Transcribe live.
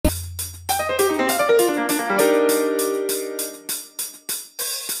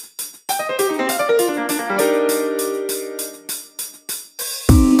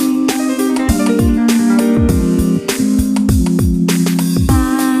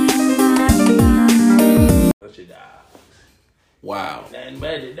Wow. Nothing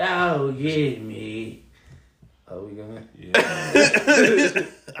but the dog get me. Oh, we going? Yeah.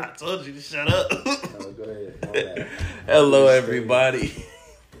 I told you to shut up. Oh, go ahead. Hello, everybody.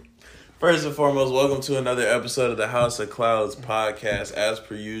 First and foremost, welcome to another episode of the House of Clouds podcast. As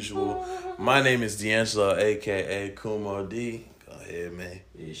per usual, my name is D'Angelo, a.k.a. Kumo D. Go ahead, man.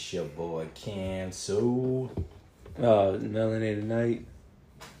 It's your boy Cancel. Melanated Night.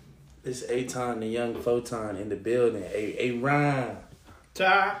 It's Aton, the young photon in the building. A rhyme.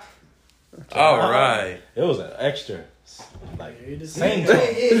 Top. All right. It was an extra. Like, Same time.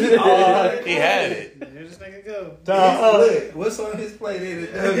 He had it. Here this nigga go. Look, what's on his plate?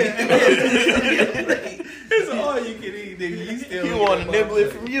 It's all you can eat, nigga. You still He want to nibble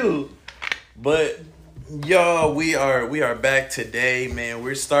it from you. But, y'all, we are back today, man.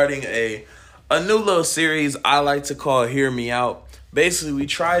 We're starting a new little series I like to call Hear Me Out. Basically, we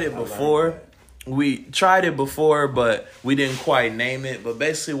tried it before. But we didn't quite name it. But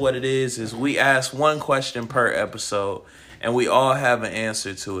basically what it is we ask one question per episode, and we all have an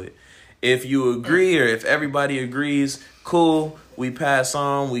answer to it. If you agree or if everybody agrees, cool, we pass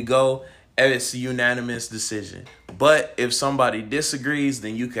on, we go. It's a unanimous decision. But if somebody disagrees,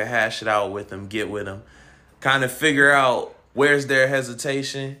 then you can hash it out with them, get with them, kind of figure out where's their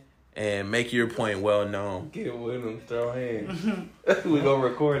hesitation, and make your point well known. Get with him, throw hands. We gonna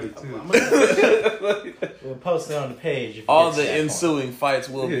record it too. We'll post it on the page. If All the ensuing fights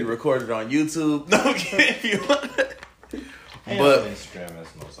will be recorded on YouTube. No, I'm kidding. If you want. But on Instagram,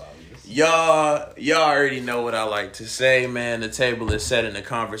 that's most obvious. y'all already know what I like to say, man. The table is set and the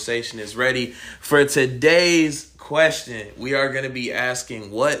conversation is ready. For today's question, we are going to be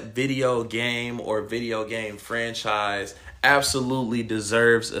asking what video game or video game franchise absolutely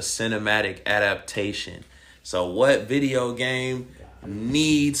deserves a cinematic adaptation. So what video game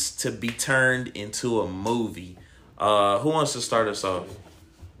needs to be turned into a movie? Who wants to start us off?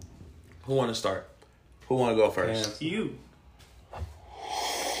 Who want to start? Who want to go first? You.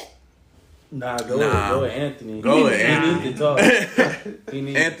 Go with Anthony. Go with He Anthony. needs to talk.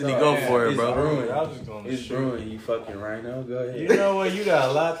 Anthony, go for it, bro. Brewing. I was just gonna It's shoot. brewing, you fucking rhino. Go ahead. You know what? You got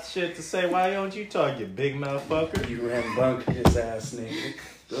a lot of shit to say. Why don't you talk, you big motherfucker? You rambunctious ass nigga.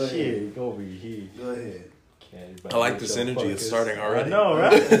 Go ahead. Shit, go over here. Go ahead. I like this energy. It's starting I already. know,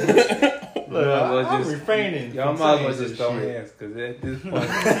 right? Look, well I'm just- refraining. Y'all from might as saying well some just throw shit. hands, because at this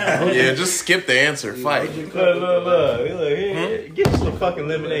point... Yeah, just skip the answer. Fight. Look, here, get you some fucking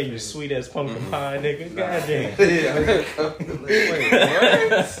lemonade, you sweet ass pumpkin pie, nigga. Goddamn. Wait,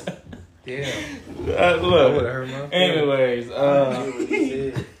 what? Damn. Look. Anyways,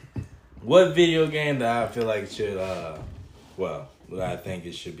 what video game that I feel like should, what I think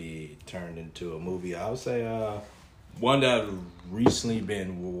it should be turned into a movie? I would say, one that I've recently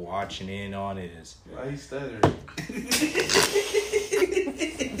been watching in on is. Why you stuttering?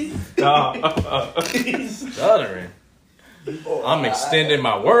 Stuttering. I'm extending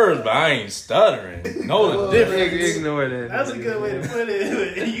my words, but I ain't stuttering. Know the difference. Ignore that. That's a good way to put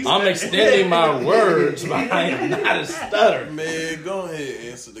it. You I'm said- extending my words, but I am not a stutter. Man, go ahead and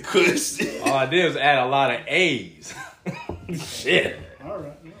answer the question. All I did was add a lot of A's. Shit. All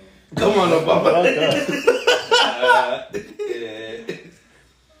right. Come on, Obama.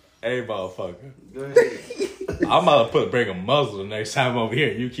 Hey, motherfucker. Go ahead. I'm about to bring a muzzle the next time over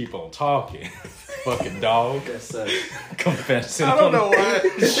here. You keep on talking. Fucking dog. That sucks. Confessing. I don't know why.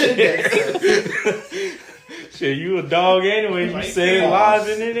 Shit, you a dog anyway. You say it live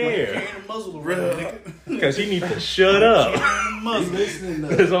in the air. Carrying a muzzle around, nigga. Because he need to shut up. Carrying a You muzzle. listening though?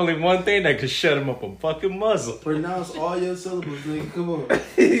 There's only one thing that could shut him up, a fucking muzzle. Pronounce all your syllables, nigga. Come on.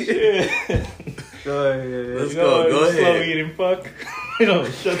 Shit. Go ahead. Let's go. Go Slow ahead. eating fuck. You know,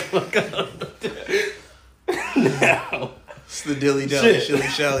 shut the fuck up. Now. It's the dilly dally, Shit. shilly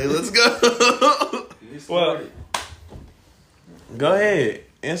shally. Let's go. Well, Go ahead.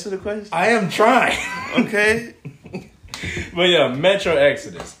 Answer the question. I am trying. Okay. But yeah, Metro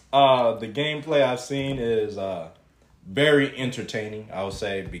Exodus. The gameplay I've seen is very entertaining, I would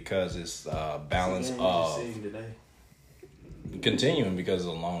say, because it's balance of continuing because it's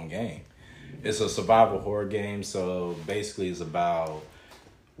a long game. It's a survival horror game, so basically it's about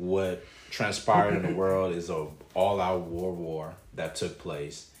what transpired in the world is a all-out war that took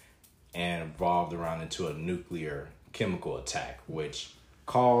place and evolved around into a nuclear chemical attack, which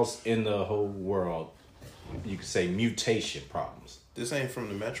caused in the whole world, you could say, mutation problems. This ain't from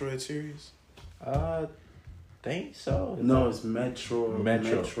the Metroid series? Think so. No, it's Metro.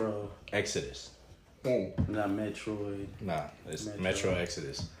 Metro. Exodus. Not Metroid. Nah, it's Metro. Metro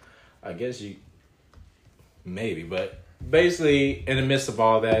Exodus. I guess you maybe, but basically in the midst of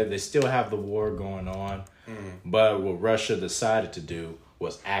all that, they still have the war going on. But what Russia decided to do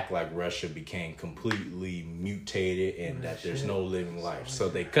was act like Russia became completely mutated and that there's no living life. So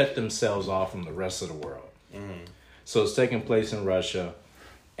they cut themselves off from the rest of the world. So it's taking place in Russia.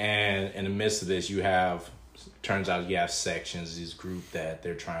 And in the midst of this, turns out you have sections, this group that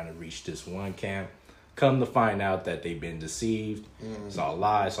they're trying to reach this one camp. Come to find out that they've been deceived. It's all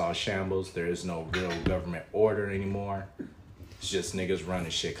lies, it's all shambles. There is no real government order anymore. It's just niggas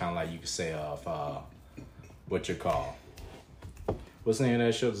running shit, kind of like you could say of, what's the name of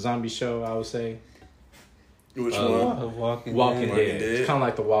that show? The zombie show, I would say. Which one? Walking Walking Dead. Dead. It's kind of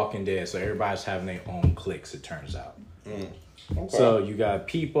like The Walking Dead. So everybody's having their own cliques, it turns out. Okay. So you got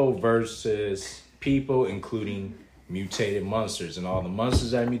people versus people, including mutated monsters. And all the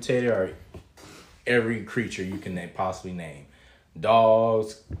monsters that mutated are every creature you can possibly name.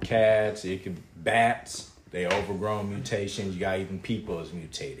 Dogs, cats, it could bats. They overgrown mutations. You got even people is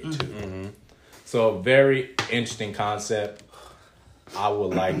mutated too. So very interesting concept. I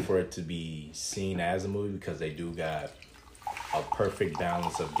would like for it to be seen as a movie because they do got a perfect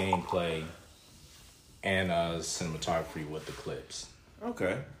balance of gameplay and cinematography with the clips.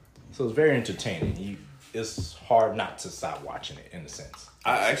 Okay. So it's very entertaining. It's hard not to stop watching it in a sense.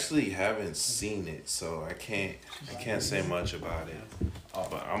 I actually haven't seen it, so I can't say much about it.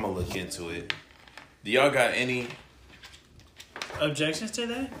 But I'm gonna look into it. Do y'all got any? Objections to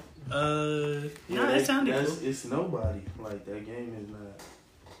that? No, that sounded cool. It's nobody. Like, that game is not.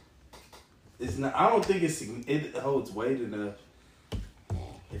 It's not. I don't think it holds weight enough.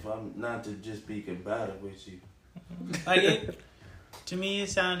 If I'm not to just be combative with you. Like, to me, it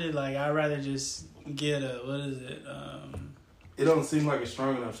sounded like I'd rather just get It don't seem like a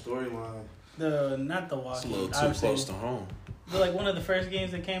strong enough storyline. not the It's Walking. a little too obviously, close to home. but like one of the first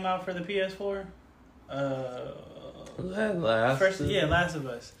games that came out for the PS4. Last Last of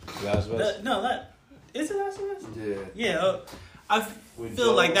Us. Last of Us? Is it Last of Us? Yeah. Yeah, I With feel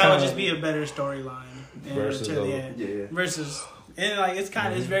Joel like that would just Cohen. be a better storyline Versus to the- the end. Yeah. Versus, and like it's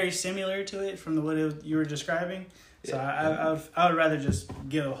kind of it's very similar to it from you were describing. So I would rather just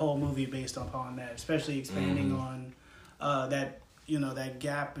get a whole movie based upon that, especially expanding on that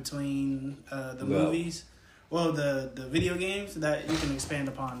gap between the movies. Well, the video games that you can expand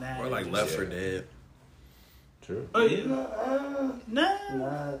upon that. Or like Left 4 Dead. True. Oh yeah. Nah.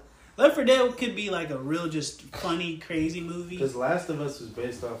 Nah. Left 4 Dead could be like a real just funny, crazy movie. Because Last of Us was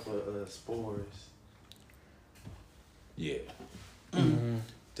based off of spores. Yeah.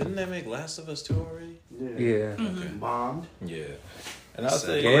 Didn't they make Last of Us 2 already? Yeah. Okay. Bombed. Yeah. And I'll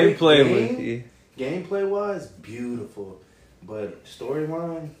say Gameplay Gameplay wise, beautiful. But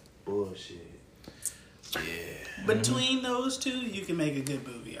storyline, bullshit. Yeah. Between those two, you can make a good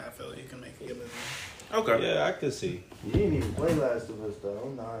movie. I feel you can make a good movie. Okay. Yeah, I could see. You didn't even play Last of Us though. I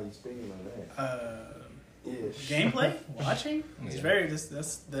don't know how you speaking on that. Yeah. Gameplay, watching, it's Yeah.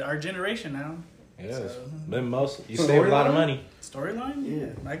 that's our generation now. Yeah. So- But you save a lot of money. Storyline,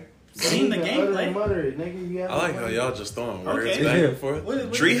 Yeah. like seeing the gameplay. Mutter, nigga, you I like how y'all just throwing words Okay. back and forth. What does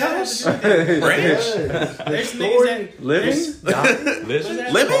that Treehouse? have to do with it? Ranch? There's niggas that living. what does that have to do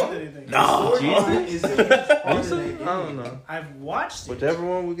with anything? No. Storyline is a part of that game. I don't know. I've watched it. Whichever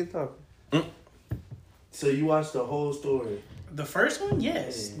one we can talk. So you watched the whole story. The first one,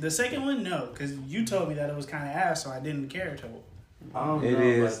 yes. Yeah. The second one, no, because you told me that it was kind of ass, so I didn't care to. I don't It know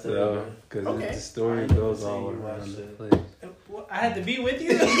is about that, though, man. because Okay. the story I goes never all seen you around watch the that. place. Well, I had to be with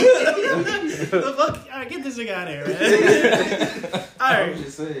you. The fuck? All right, get this nigga out of here, man. All I'm right.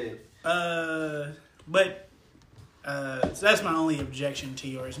 just saying. But so that's my only objection to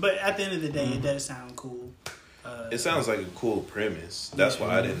yours. But at the end of the day, it does sound cool. It sounds like a cool premise. That's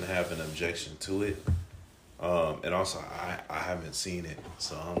why I didn't have an objection to it. And also, I haven't seen it,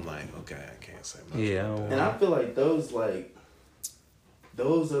 so I'm like, okay, I can't say much. Yeah, about that. And I feel like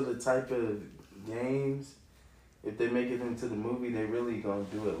those are the type of games. If they make it into the movie, they really gonna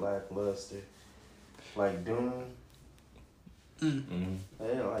do it lackluster. Like Doom,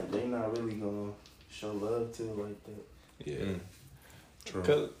 they not really gonna show love to it like that. Yeah. True.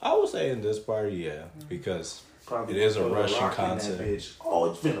 Cause I would say in this part, yeah, because Probably It is a gonna throw Russian rock in that concept. bitch.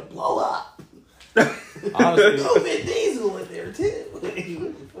 Oh, it's finna blow up. honestly, Oh, Vin Diesel in there too. What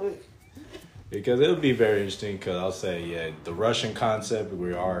the fuck? because it would be very interesting. Because I'll say, yeah, the Russian concept,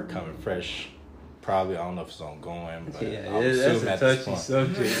 we are coming fresh. Probably, I don't know if it's ongoing, but Yeah, I would that's assume a at this touchy point.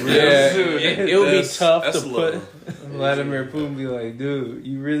 subject. Yeah, Real it would be That's- tough that's to a put. little- Vladimir Putin be like, dude,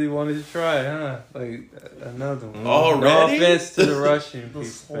 you really wanted to try, huh? Like, another one. Already? No offense to the Russian people.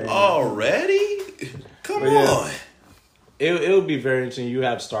 fans. Already? Come But yeah. on. It would be very interesting. You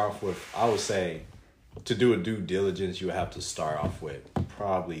have to start off with, I would say, to do a due diligence, you have to start off with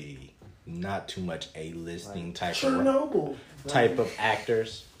probably not too much A-listing type Chernobyl. of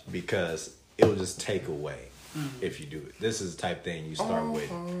actors, because it will just take away if you do it. This is the type of thing you start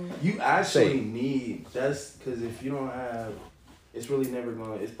with. You actually need, that's because if you don't have, it's really never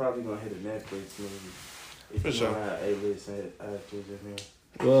going to, it's probably going to hit a Netflix movie. If you don't have A-list actors in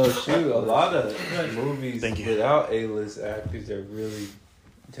there. Well, shoot, a lot of movies Thank you. without A-list actors are really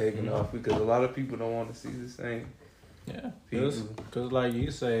taking off because a lot of people don't want to see the same. Yeah, People. because like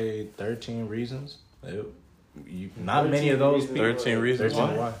you say, 13 Reasons. Not many of those people. 13 Reasons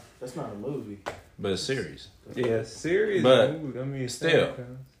 13 Why? That's not a movie. But a series. Yeah, serious. But movie. I mean, still.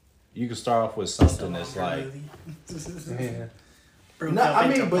 You can start off with something that's like, yeah. No, I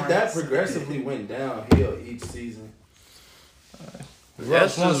mean, but that progressively went downhill each season.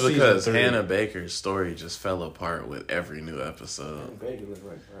 That's once just because season 3. Hannah Baker's story just fell apart with every new episode. Baker looked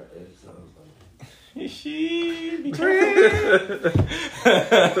like her episode.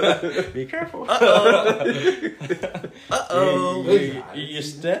 be careful. Uh-oh. You're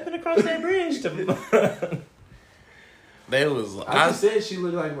stepping across that bridge. They was I just said she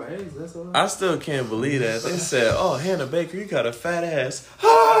looked like my ex. That's all. I still can't believe that. They said, "Oh, Hannah Baker, you got a fat ass."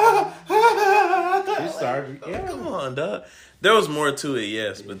 You started, Oh, come on, dog. There was more to it,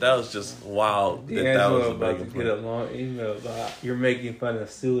 yes, but that was just wild. That was D'Angelo a about to big get a long email about you're making fun of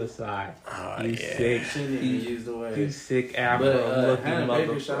suicide. Oh, You yeah. sick, Shouldn't even use the you word. sick But Afro-looking Hannah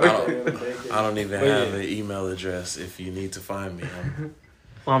Baker, shout motherfucker. out to Hannah Baker. I don't even But have yeah. an email address if you need to find me.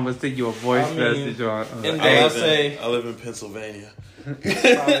 I'm gonna send you a voice I mean, message on. and I I'll live say- I live in Pennsylvania. probably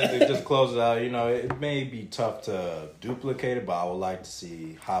to just close it out. You know, it may be tough to duplicate it, but I would like to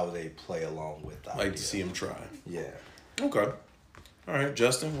see how they play along with that. Like to see him try. Yeah. Okay. All right,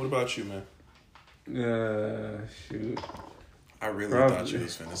 Justin. What about you, man? Shoot. I really Probably. thought you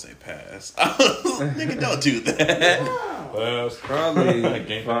was finna say pass. Nigga, don't do that. Well, Probably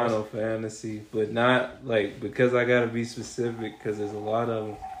Game Final Fantasy, but not like because I gotta be specific because there's a lot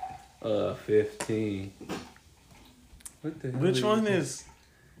of them. 15. What the hell? Which one is?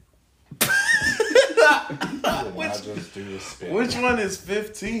 Which just do the spin. Which one is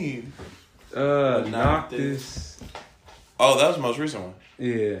 15? Noctis. Oh, that was the most recent one.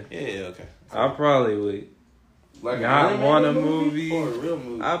 Yeah, Yeah. Okay. I probably would. Like Not an want a animated movie. or a real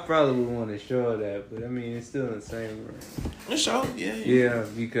movie. I probably would want to show that, but I mean it's still in the same room. The show. Yeah. Yeah,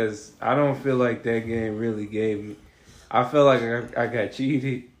 because I don't feel like that game really gave me. I felt like I got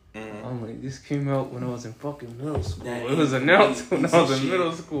cheated. Mhm. I'm like, this came out when I was in fucking middle school. That It was announced when I was in shit.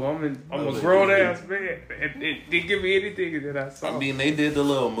 middle school. I'm a Oh, grown ass man. It didn't give me anything that I saw. I mean, they did the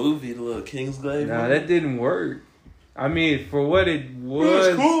little movie, the little Kingsglaive. Nah, movie. that didn't work. I mean, for what it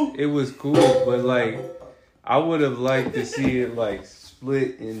was, cool. it was cool. But like, I would have liked to see it like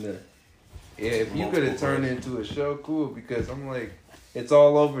split in the. Yeah, if you could have turned it into a show, cool. Because I'm like, it's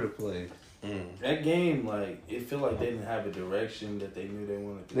all over the place. That game, like, it feel like they didn't have a direction that they knew they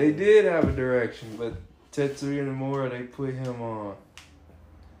wanted to. They do. did have a direction, but Tetsuya Nomura, they put him on.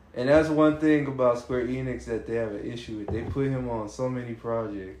 And that's one thing about Square Enix that they have an issue with. They put him on so many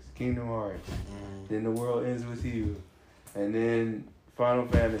projects. Kingdom Hearts, then The World Ends With You, and then Final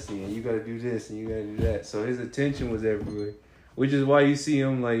Fantasy, and you gotta do this and you gotta do that. So his attention was everywhere. Which is why you see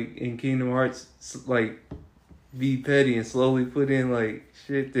him, like, in Kingdom Hearts, like, be petty and slowly put in, like,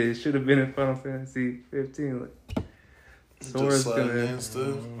 shit that should have been in Final Fantasy 15. Like, Sora's gonna...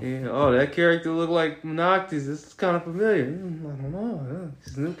 Yeah, oh, that character looked like Noctis. This is kind of familiar. I don't know.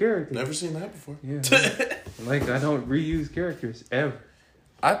 It's a new character. Never seen that before. Yeah. Like, I don't reuse characters ever.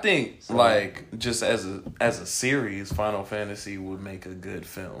 I think, So- like, just as a series, Final Fantasy would make a good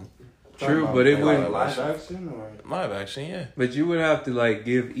film. True, but it Like wouldn't. live action or Live action, yeah. But you would have to, like,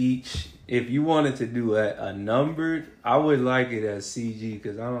 give each. If you wanted to do a numbered, I would like it as CG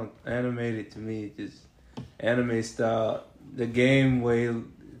because I don't animate it to me. Just anime style. The game way,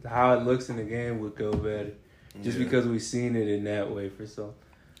 how it looks in the game would go better. Just Yeah. because we've seen it in that way for so.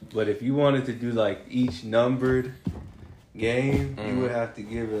 But if you wanted to do like each numbered game, you would have to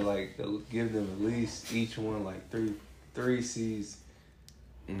give it like give them at least each one like three C's.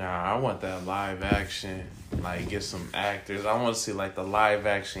 Nah, I want that live action. Like, get some actors. I want to see, like, the live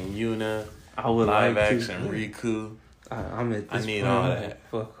action Yuna, I would live like action to. Riku. I'm at I this need point, all I'm that. like,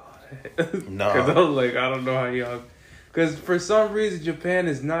 fuck all that. No. Because I was like, I don't know how y'all. Because for some reason Japan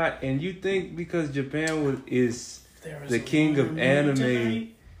is not, and you think because Japan is There was the a king of lunar anime.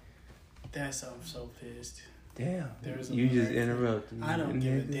 tonight. That's I'm so pissed. Damn, There was a you just lunar- interrupted me. I don't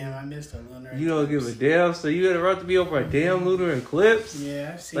give a nigga. damn. I missed a lunar. You don't give a eclipse. damn, so you interrupted me over a damn lunar eclipse?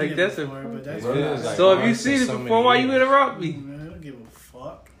 Yeah, I've seen Like, it that's a- before, but that's It is like So if you once in seen it so before, many why you years. interrupt me? I don't give a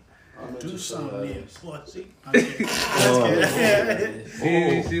fuck. meant Do to something, say, yeah, pussy. I'm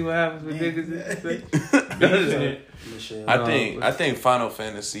kidding. See what happens with niggas in Michelle. I think Final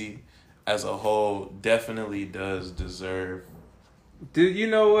Fantasy as a whole definitely does deserve. Dude, you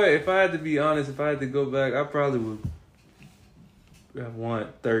know what? If I had to be honest, if I had to go back, I probably would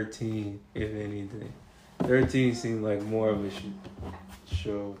want 13, if anything. 13 seemed like more of a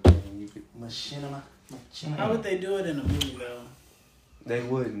show thing. You could, Machinima. How would they do it in a movie though? they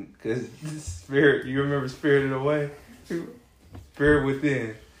wouldn't, because Spirit, you remember Spirited Away? Spirit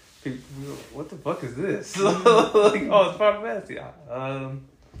Within. People, what the fuck is this? Like, oh, it's Final Fantasy.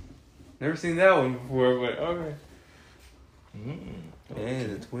 Never seen that one before, but okay.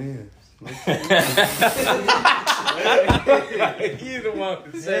 And the twins. He's the one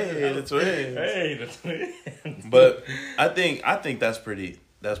who said Hey, the twins. Hey, the twins. But I think that's pretty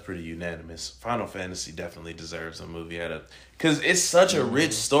unanimous. Final Fantasy definitely deserves a movie because it's such a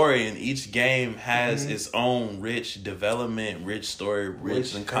rich story, and each game has its own rich development, rich story,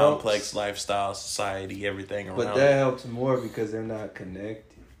 rich and complex lifestyle, society, everything around. But that helps more because they're not connected.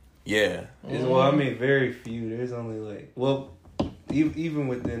 Yeah. Well, I mean, very few. There's only like, well, even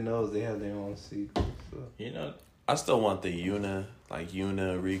within those, they have their own sequels. So. You know, I still want the Yuna,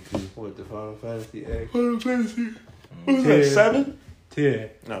 Riku. What, the Final Fantasy X? Final Fantasy. What was that, 7? 10.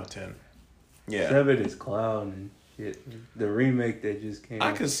 No, 10. Yeah. 7 is Cloud and shit. The remake that just came.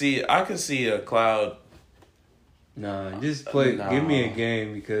 I could see a Cloud. Nah, just play. Nah. Give me a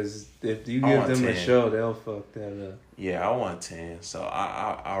game, because if you I give want them a 10. show, they'll fuck that up. Yeah, I want 10, so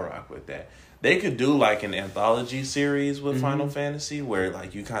I'll rock with that. They could do like an anthology series with Final Fantasy where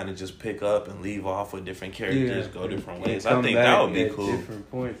like you kind of just pick up and leave off with different characters, go different ways. I think that would be cool. Different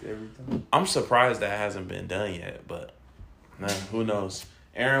points every time. I'm surprised that hasn't been done yet, but man, who knows?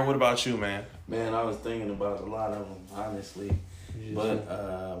 Aaron, what about you, man? Man, I was thinking about a lot of them, honestly. But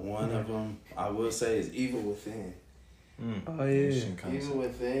one of them, I will say, is Evil Within. Oh, yeah. Evil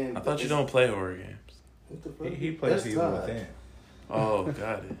Within. I thought you don't play horror games. What the fuck? he plays That's Evil Todd. Within. Oh,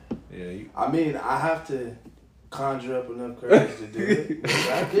 got it. Yeah, I mean, I have to conjure up enough courage to do it. But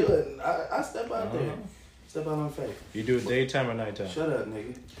I do it. I step out there. Step out on faith. you do it daytime or nighttime? Shut up,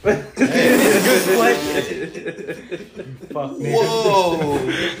 nigga. Fuck me. Whoa!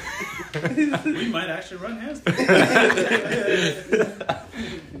 We might actually run hands.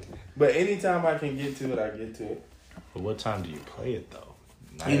 But anytime I can get to it, I get to it. But what time do you play it though?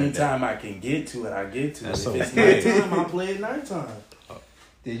 Night or Anytime I can get to it, I get to That's it. so If it's weird. nighttime, I play it nighttime.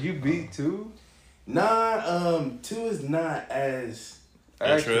 Did you beat 2? Nah, 2 is not as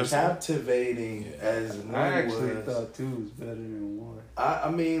Interesting. captivating as 1 I actually was. thought 2 was better than 1. I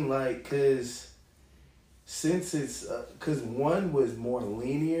mean, like, since it's, cause 1 was more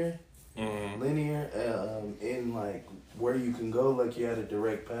linear, in like where you can go, like you had a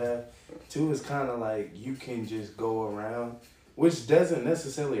direct path. 2 is kind of like you can just go around, which doesn't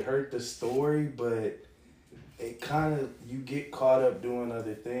necessarily hurt the story, but it kind of, you get caught up doing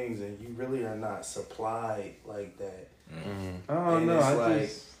other things and you really are not supplied like that. I don't And know. it's I like-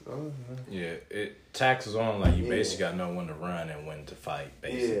 just. I don't know. Yeah, it taxes on like you Yeah. basically got to know when to run and when to fight,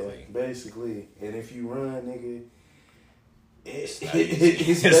 basically. Yeah, basically. And if you run, nigga, It's not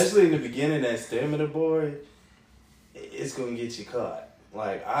easy. especially in the beginning, that stamina board, it's gonna get you caught.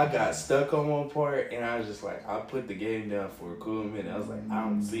 Like, I got stuck on one part, and I was just like, I put the game down for a cool minute. I was like, I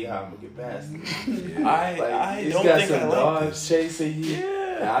don't see how I'm gonna get past it. I It's don't got think some I like dogs this. chasing you.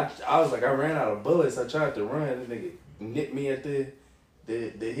 Yeah. I was like, I ran out of bullets. I tried to run. This nigga nipped me at the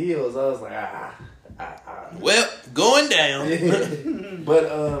heels. I was like, Well, going down. But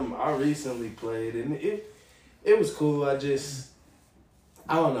I recently played, and it was cool. I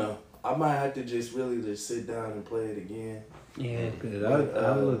don't know. I might have to just really just sit down and play it again. Yeah, because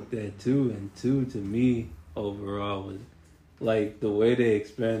I looked at 2, and 2 to me overall was like the way they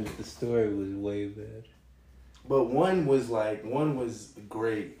expanded the story was way better. But 1 was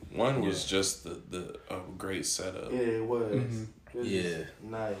great. One was just the great setup. Yeah, it was. Mhm. It was Yeah.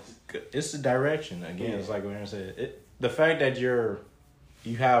 nice. It's the direction again. Yeah. It's like Aaron said. The fact that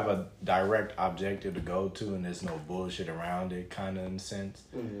you have a direct objective to go to and there's no bullshit around it, kind of in a sense,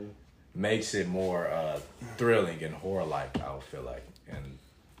 makes it more thrilling and horror like. I would feel like in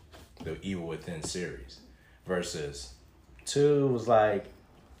the Evil Within series versus 2 was like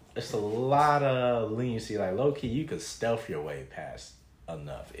it's a lot of leniency. Like low key, you could stealth your way past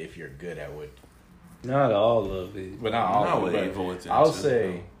enough if you're good at what. Not all of it. But not all Not of with it. Evil Within I'll 2,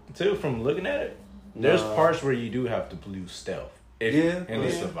 say too, from looking at it, there's No. parts where you do have to use stealth. If, Yeah, in the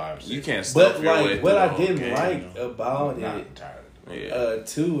yeah. survivor. You can't But stealth your way like, through what the I whole didn't game, like you know? about Not it, entirely. Yeah.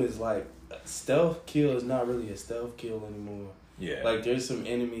 2 is like stealth kill is not really a stealth kill anymore. Yeah. Like there's some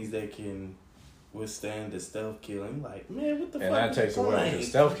enemies that can withstand the stealth killing. Like, man, what the And fuck? that takes you away playing? because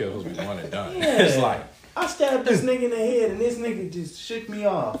stealth kills be one and done. Yeah. It's like, I stabbed this nigga in the head and this nigga just shook me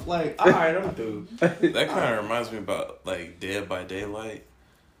off. Like, all right, I'm through. That kind of reminds me about like Dead by Daylight.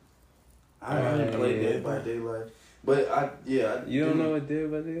 I haven't played Dead by Daylight, but You don't know what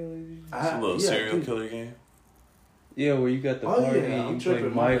Dead by Daylight is? It's a little serial killer game. Yeah, where you got the Oh party yeah, and I'm you play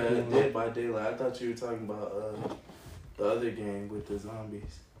tripping. My Michael. bad. Dead by Daylight. I thought you were talking about the other game with the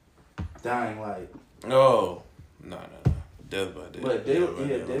zombies. Dying Light. Oh, no. Dead by Daylight. But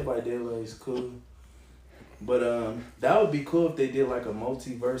Dead by Daylight is cool. But that would be cool if they did like a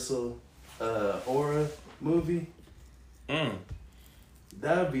multiversal horror movie. Mm.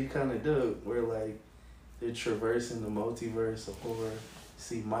 That would be kind of dope. Where like they're traversing the multiverse of horror.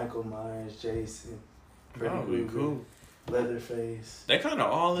 See Michael Myers, Jason, Freddy That would be Krueger, cool. Leatherface. They kind of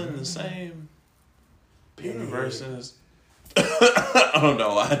all in the same universes. I don't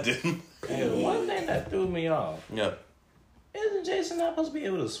know. I didn't. and one thing that threw me off, Yeah. isn't Jason not supposed to be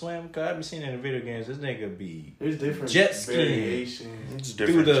able to swim? Because I've been seeing in the video games, this nigga be There's different Jet skiing. variations. It's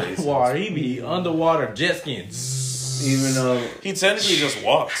through different. the Jasons. water. He be underwater jet skiing. Even though, He technically just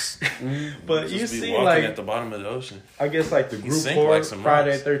walks. But Just you be see, walking like, at the bottom of the ocean. I guess like the He group sink horror, like some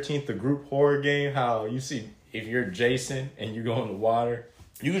Friday rocks. 13th, the group horror game, how you see if you're Jason and you go in the water.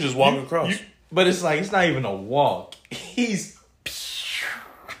 You can just walk across. But it's like, it's not even a walk. He's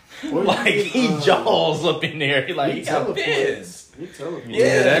Or like, you he can, jaws up in there. He like, he he got teleports. pissed. You teleport.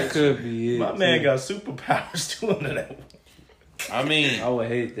 Yeah. that could be it. My man too. got superpowers doing that. I mean, I would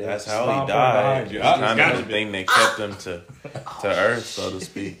hate that. that's how Stomp he on died. behind you. It's It's kind gotta of the be. thing that kept him to Earth, so to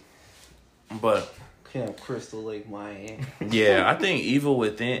speak. But Camp Crystal Lake, Miami. yeah, I think Evil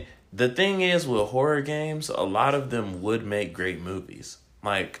Within. The thing is with horror games, a lot of them would make great movies.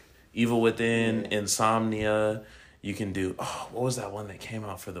 Like Evil Within, Insomnia. You can do. Oh, what was that one that came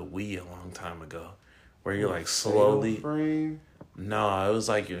out for the Wii a long time ago? Where you're like slowly. Frame. No, it was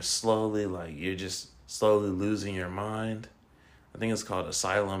like you're just slowly losing your mind. I think it's called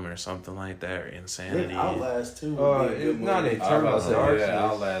Asylum or something like that, or Insanity. Outlast too. Would be a good It's not movie. Eternal Darkness.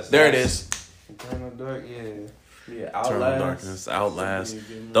 Outlast. There it is. Eternal Dark, yeah. Yeah, Eternal Outlast. Darkness, Outlast. Would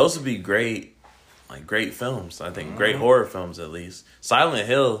be a good movie. Those would be great, like great films. I think great horror films at least. Silent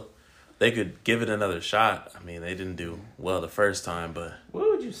Hill, they could give it another shot. I mean, they didn't do well the first time, but What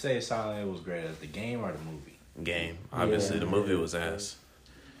would you say Silent Hill was great at, the game or the movie? game. Obviously, Yeah. the movie was ass.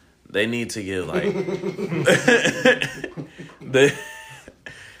 They need to get like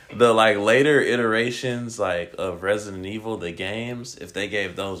the like later iterations like of Resident Evil, the games. If they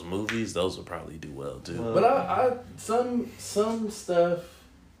gave those movies, those would probably do well too. But I some stuff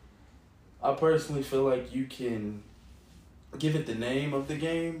I personally feel like you can give it the name of the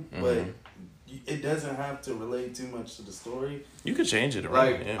game, but it doesn't have to relate too much to the story. You could change it around.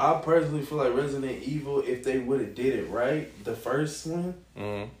 Like Yeah. I personally feel like Resident Evil, if they would have did it right, the first one,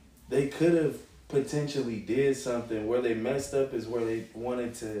 they could have potentially did something. Where they messed up is where they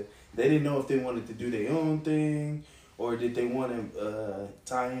didn't know if they wanted to do their own thing or did they want to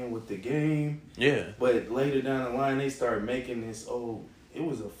tie in with the game. Yeah. But later down the line, they started making this, it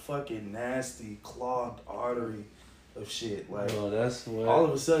was a fucking nasty clogged artery of shit. Like, That's what. all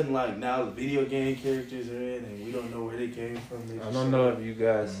of a sudden, like, now the video game characters are in and we don't know where they came from. They I just don't know if you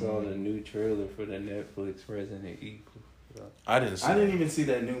guys saw the new trailer for the Netflix Resident Evil. I didn't see I didn't it. even see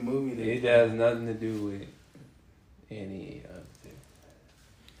that new movie. It has nothing to do with any of it.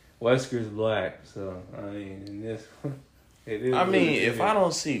 Wesker's black, so I mean, in this one, it is. I what mean, it if is. I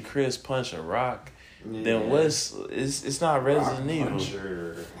don't see Chris punch a rock, Yeah. then it's not Resident Evil.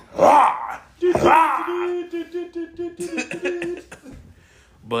 Puncher.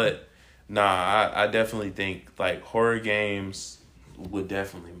 But nah, I definitely think like horror games would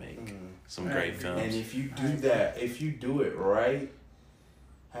definitely make some great And films. if you do that, if you do it right,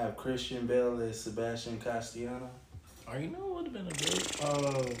 have Christian Bale as Sebastian Castellano. Or you know what would have been a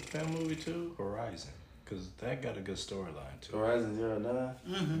great fan movie too? Horizon. Because that got a good storyline too. Horizon Zero 9.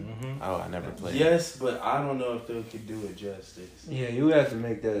 Mm-hmm. Oh, I never played. Yes, but I don't know if they could do it justice. Yeah, you have to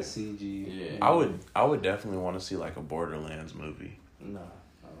make that a CG. Yeah. I would definitely want to see like a Borderlands movie. No.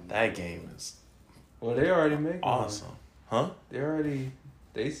 That game is Well, they already making one. awesome, huh?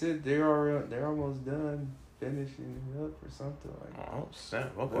 They said they're almost done finishing it up or something like that. Oh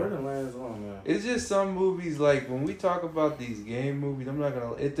snap! Okay. Borderlands on man. It's just some movies, like when we talk about these game movies,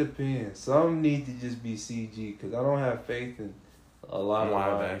 it depends. Some need to just be CG because I don't have faith in a lot of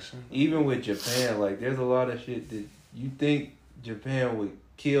Live action. Even with Japan, like there's a lot of shit that you think Japan would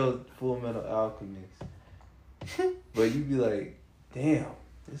kill Full Metal Alchemist, but you'd be like, damn,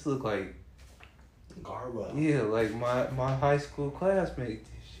 this look like Garbo. Yeah, like my high school classmate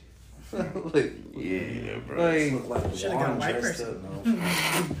did shit. Like, Yeah, bro. like Look like Should've got a Juan white dressed person. up,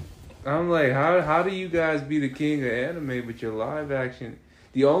 no. I'm like, how do you guys be the king of anime, but your live action?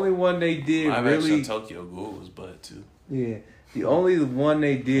 The only one they did Live really, action Tokyo Ghoul was butt too. yeah, the only one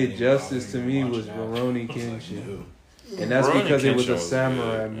they did justice to me was Watching Rurouni that. Kenshin, and that's Rurouni because it was Kenshin a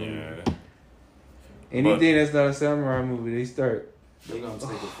samurai good, movie. yeah. Anything that's not a samurai movie, they start. They gonna take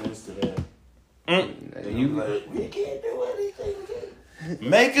offense to that. You Like, we can't do anything.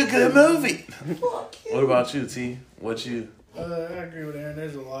 Make a good movie. Fuck you. What about you, T? What you? I agree with Aaron.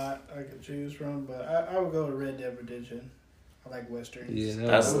 There's a lot I could choose from, but I would go with Red Dead Redemption. I like westerns. Yeah,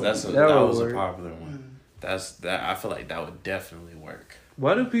 That would was a work. popular one. That I feel like that would definitely work.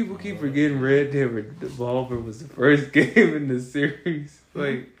 Why do people keep forgetting Red Dead Revolver was the first game in the series?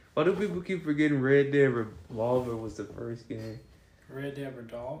 Like, why do people keep forgetting Red Dead Revolver was the first game? Red Dead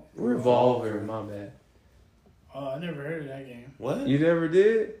Redemption. Revolver, my bad. Oh, I never heard of that game. What? You never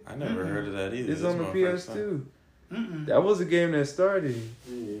did? I never heard of that either. It's This on the is my first time. PS2. Mm-mm. That was a game that started.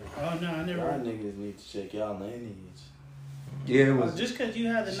 Yeah. Oh no, I Y'all never. niggas need to check y'all lineage. Yeah, it was. Just because you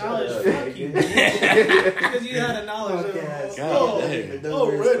had the Shut knowledge, up, fuck you. nigga. Because you had the knowledge of. God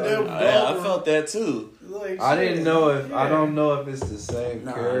damn. Red Dead I felt that too. Like, I shit. didn't know if I Yeah. don't know if it's the same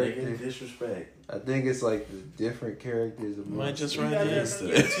Nah, character. nigga, disrespect. I think it's like the different characters. You might just You run got that into from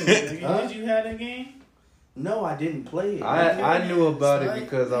it. YouTube, nigga. Huh? Did you have that game? No, I didn't play it. I knew about it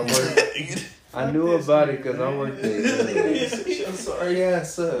because I worked. I knew about it because I worked at. I'm sorry,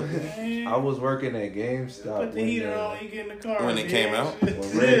 ass up. I was working at GameStop Put the when, heater on when you get in the car. When it came out? when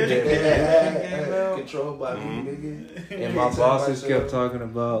Red Dead Redemption came out. Controlled by me, Mhm. nigga. And my bosses kept talking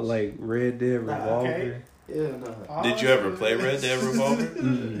about like Red Dead Nah, Revolver. okay. Yeah, no. Did you ever play Red Dead Revolver?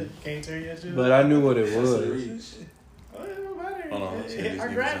 Mm-mm. Can't turn your shit. But I knew what it That's a was. reach. Oh, it don't matter. Hold on, let's see these I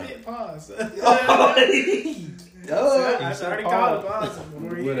niggas grabbed out. it. Pause. Oh, I already called it. Pause.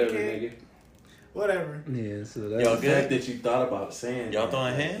 Before you Whatever, can- nigga. Whatever. Yeah, so Y'all that's the fact that you thought about saying Y'all that,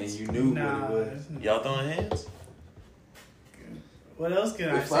 throwing hands? and you knew Nah. what it was. Y'all throwing hands? What else can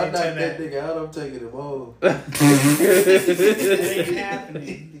I If say I to knock that that? nigga out, I'm taking him home. It ain't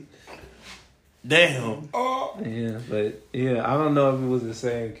happening. Damn. yeah, but yeah, I don't know if it was the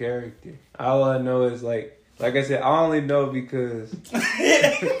same character. All I know is like I said, I only know because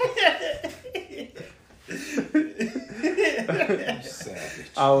Savage.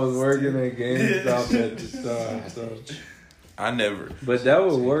 I was working at GameStop at the time. So. I never. But that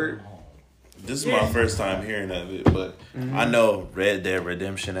would work. This is my first time hearing of it, but I know Red Dead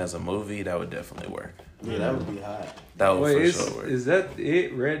Redemption as a movie, that would definitely work. Yeah, that would be hot. That would Wait, for sure work. is that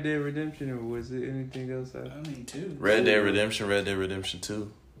it? Red Dead Redemption, or was it anything else? I mean, too. Red Dead Redemption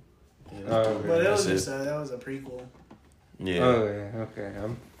 2. Yeah, Oh, But it was That's just that was a prequel. Yeah. Okay. I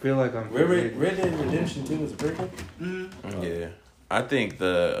feel like I'm. Red Dead Redemption 2 was a prequel? Mm-hmm. Yeah. I think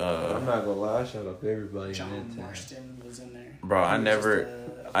the I'm not gonna lie, I shut up everybody John in that time. Marston was in there. bro, I He was never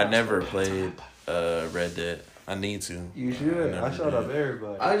just, I never played Red Dead. I need to. You should. I I never shut up did.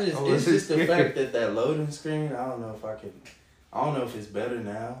 everybody. It's was just the scared. fact that loading screen, I don't know if it's better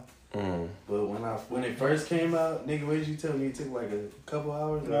now. Mm. But when it first came out, nigga, what did you tell me? It took like a couple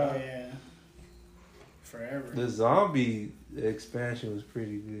hours? Oh yeah. Forever. The zombie expansion was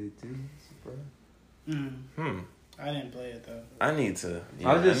pretty good too. Mm. I didn't play it though. I need to.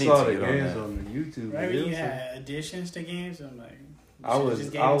 I just need saw to the get on games that. on the YouTube. Right when videos. you had additions to games, I'm like, I was-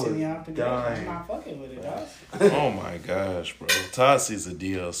 just gave I it to was me off the gate. dying. I'm not fucking with it, dog. Oh my gosh, bro. Todd sees a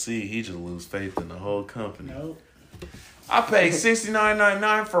DLC. He just lose faith in the whole company. Nope. I paid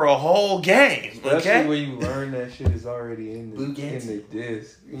 $69.99 for a whole game. Especially Okay, when you learn that shit is already in the Bugatti.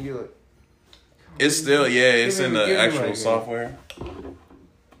 disc. And you're like, it's still it's Give in me- the give me actual my game. software.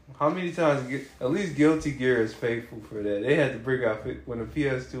 how many times? At least Guilty Gear is faithful for that. They had to bring out when the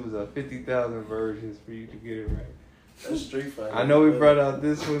PS2 was 50,000 versions for you to get it right. That's Street Fighter. I know we brought out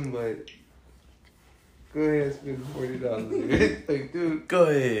this one, but go ahead and spend $40. Like, dude, Go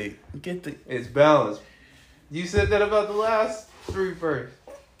ahead, get the. it's balanced. You said that about the last three first.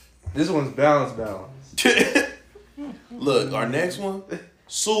 This one's balanced. Look, our next one,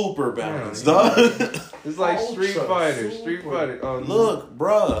 super balanced, Yeah. dog. It's like Street Ultra Fighter. super. Street Fighter. Oh, Look,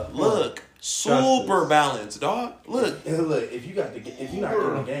 bruh, look, super this. balanced, dog. Look, Look, if you're not getting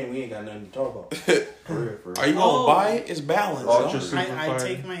the game, we ain't got nothing to talk about. For real. are you gonna buy it? It's balanced. Ultra dog. Super I Fighter.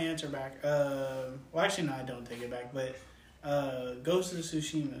 take my answer back. Well, actually, no, I don't take it back. But Ghost of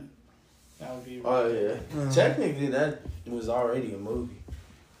Tsushima. That would be. Oh yeah. Technically, that was already a movie.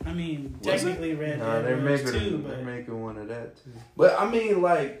 I mean, Was it? technically, Red Nah, Dead they're was making too, they're but making one of that too. But I mean,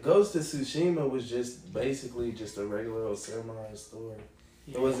 like Ghost of Tsushima was just basically just a regular old samurai story.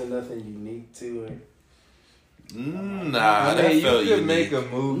 There wasn't nothing unique to it. Nah, I that mean, felt you could unique. make a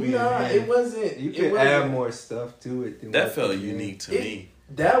movie. Nah, and it wasn't. You it could wasn't- add more stuff to it. Than That what felt the game. unique to me.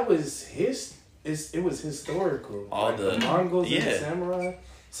 That was it was historical. All like the- Mongols and yeah. the samurai.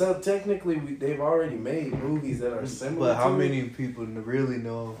 So technically, they've already made movies that are similar. But how to many It. people really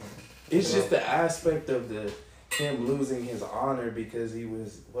know? It's just the aspect of him losing his honor because he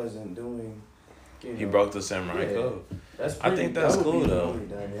wasn't doing. He broke the samurai Yeah. code. That's I think that's that would be cool, the though. only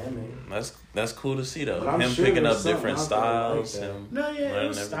dynamic. That's cool to see though. But I'm Him sure picking there's up different something out there like styles. that. Him No, yeah, it learning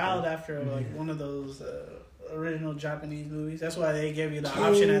was everything. styled after like one of those original Japanese movies. That's why they gave you the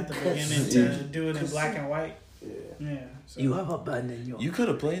option at the beginning to do it in black and white. Yeah. Yeah. So. You have abandoned your. You could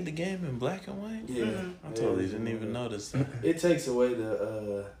have played the game in black and white. Yeah. Mhm. I totally didn't even notice that. It takes away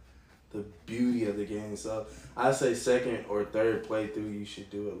the beauty of the game. So I say second or third playthrough, you should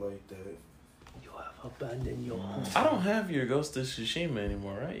do it like that. You have abandoned your home. I don't have your Ghost of Tsushima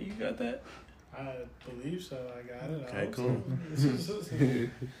anymore, right? You got that? I believe so. I got it. I Okay, hope cool. so.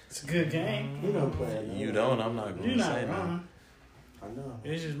 It's a good game. You don't play it. You don't. I'm not You're going to not say no. wrong. I know.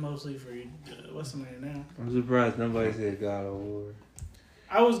 It's just mostly for what's the name now? I'm surprised nobody said God of War.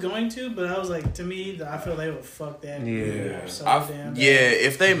 I was going to, but I was like, to me, I feel they would fuck that. Yeah. So I- damn. yeah,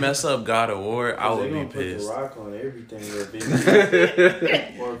 if they mess up God of War, I They would be gonna put pissed. The Rock on everything or Vin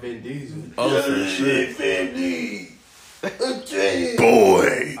Diesel. Or Vin Diesel. Oh, for sure. Vin Diesel. Okay.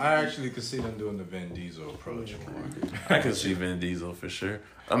 Boy! I actually could see them doing the Vin Diesel approach more. I can see Vin Diesel for sure.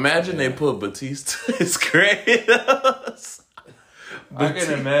 Imagine they put Batista as Kratos. I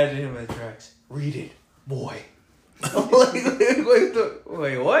can imagine him at tracks. Read it, boy.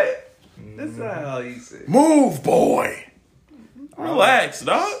 Wait, what? That's not how he said. Move, boy! Relax,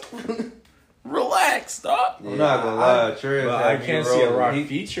 dog. Relax, dog. I'm not gonna lie, Trey. But I can't see a Rock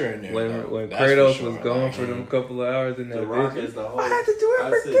feature in there. When That's Kratos for sure. was gone for them couple of hours in that The Rock vision. is the whole. I had to do I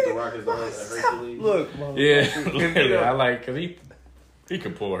said everything. The Rock is the whole Hercules. Look, Yeah, motherfucker. literally, I like because he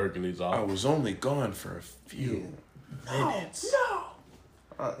can pull Hercules I off. was only gone for a few minutes.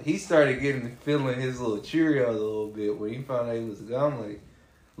 He started feeling his little Cheerios a little bit when he found out he was gone. Like,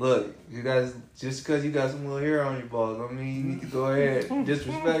 look, you guys, just because you got some little hair on your balls, don't mean you need to go ahead and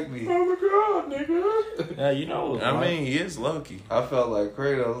disrespect me. Oh my god, nigga. Yeah, you know. I mean, he is Loki. I felt like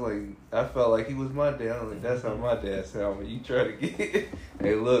Kratos, I felt like he was my dad. I was like, that's how my dad sounded. When you try to get,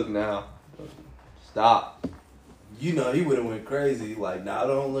 hey, look now, stop. You know, he would have went crazy. Like, not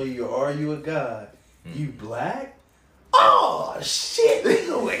only are you a god, you black? Oh, shit.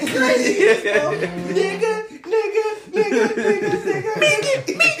 Nigga went crazy. nigga.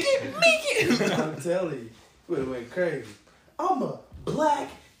 Make it. I'm telling you. He would have went crazy. I'm a black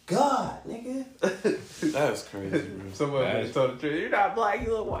god, nigga. That's crazy, bro. Somebody just told the truth. You're not black,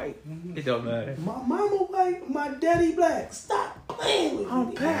 you look white. It don't matter. My mama white, my daddy black. Stop playing with me.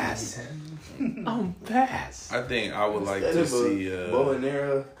 I'm past. I think I would like Instead to of a see. bow and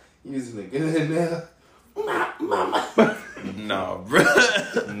arrow, using a gun now. Mama. No, bro.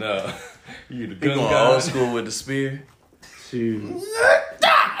 No, you the He gun going guy. old school with the spear. Shoot.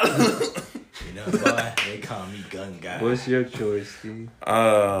 You know, boy, they call me gun guy. What's your choice, Steve?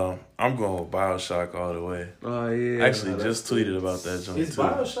 I'm going with BioShock all the way. Oh, yeah. Actually, just tweeted about that joint Is too.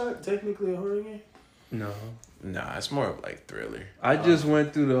 BioShock technically a horror game? No. Nah, it's more of like thriller. I just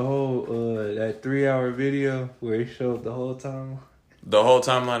went through the whole, that 3-hour video where he showed the whole time. The whole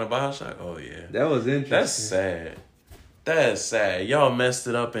timeline of BioShock. Oh yeah, That was interesting. that's sad. That's sad. Y'all messed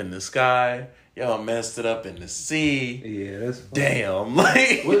it up in the sky. Y'all messed it up in the sea. Yeah, that's fun. Damn,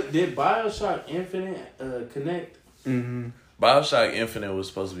 like What, did BioShock Infinite connect? Mm-hmm. BioShock Infinite was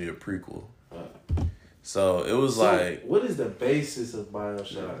supposed to be a prequel. So it was So, like what is the basis of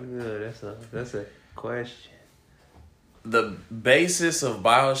BioShock? Yeah, that's a question. the basis of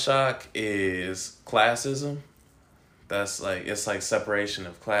BioShock is classism. That's like it's like separation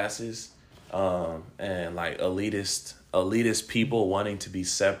of classes, and like elitist people wanting to be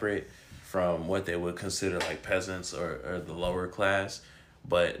separate from what they would consider like peasants or the lower class,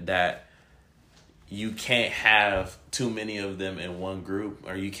 but that you can't have too many of them in one group,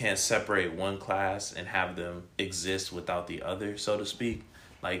 or you can't separate one class and have them exist without the other, so to speak.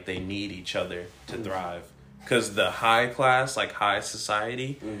 Like they need each other to thrive. Because the high class, like high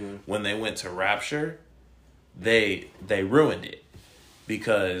society, when they went to Rapture, they ruined it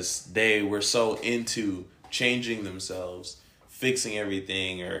because they were so into changing themselves, fixing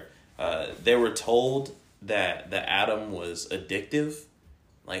everything, or they were told that the atom was addictive,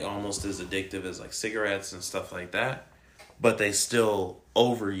 like almost as addictive as like cigarettes and stuff like that, but they still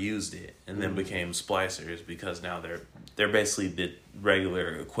overused it and then became splicers because now they're basically the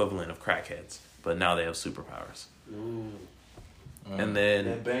regular equivalent of crackheads, but now they have superpowers. And then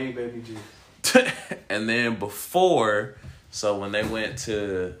That bang baby juice. and then before, so when they went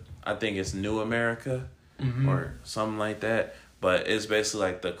to, I think it's New America or something like that, but it's basically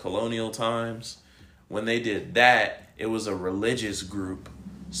like the colonial times. When they did that, it was a religious group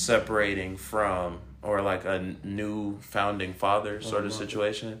separating from, or like a new founding father sort of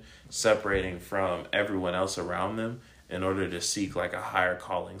situation, separating from everyone else around them in order to seek like a higher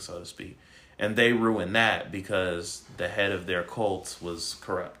calling, so to speak. And they ruined that because the head of their cult was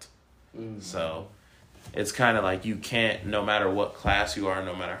corrupt. So it's kind of like you can't, no matter what class you are,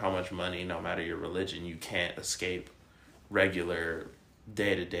 no matter how much money, no matter your religion, you can't escape regular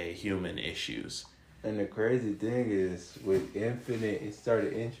day-to-day human issues. And the crazy thing is, with Infinite, it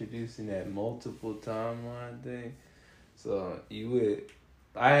started introducing that multiple timeline thing. So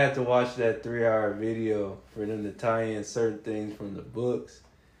I had to watch that 3-hour video for them to tie in certain things from the books.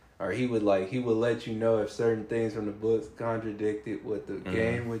 Or he would let you know if certain things from the books contradicted what the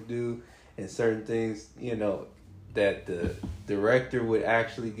game would do, and certain things, that the director would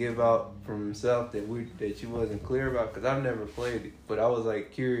actually give out from himself that you wasn't clear about. Because I've never played it, but I was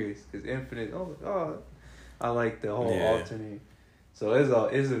like curious because Infinite. I like the whole alternate. So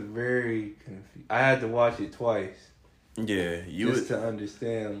it's a very. I had to watch it twice. Yeah, to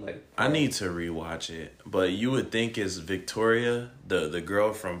understand. Like, I need to rewatch it, but you would think is Victoria, the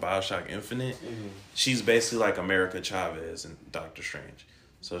girl from BioShock Infinite. She's basically like America Chavez in Doctor Strange.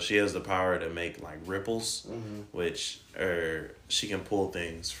 So she has the power to make like ripples, which she can pull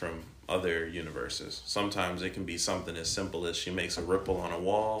things from other universes. Sometimes it can be something as simple as she makes a ripple on a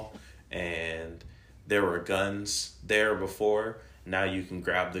wall, and there were guns there before. Now you can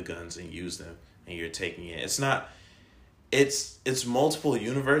grab the guns and use them, and you're taking it. It's not. It's multiple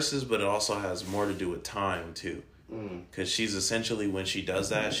universes, but it also has more to do with time too. Because she's essentially, when she does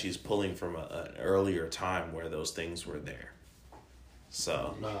that, she's pulling from an earlier time where those things were there.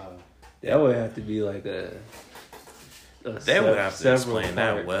 So that would have to be like they would have to explain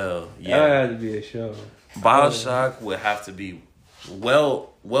that well. Yeah, that would have to be a show. BioShock would have to be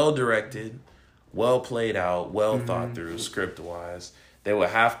well directed, well played out, well thought through, script wise. They would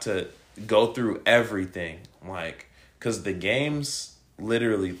have to go through everything, like, because the game's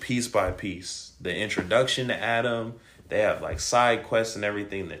literally piece by piece. The introduction to Adam, they have like side quests and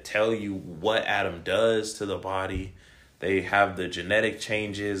everything that tell you what Adam does to the body. They have the genetic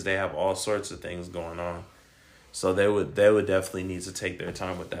changes. They have all sorts of things going on. So they would definitely need to take their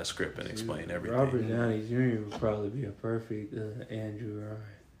time with that script and explain everything. Robert Downey Jr. would probably be a perfect Andrew Ryan.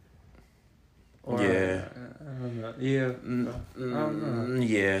 Or, yeah. I don't know. Yeah. I don't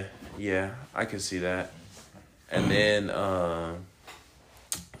know. Yeah. I can see that. And then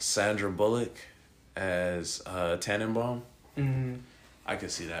Sandra Bullock as Tannenbaum. I could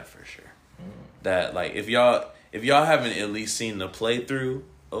see that for sure. That, like, if y'all haven't at least seen the playthrough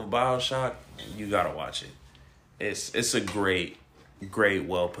of BioShock, you gotta watch it. It's a great,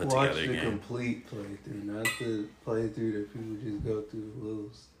 well put together game. Watch the complete playthrough, not the playthrough that people just go through the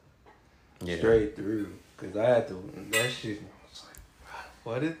levels straight through. Cause I had to that shit. I was like,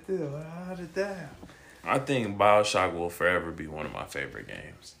 what it do? How did that happen? I think BioShock will forever be one of my favorite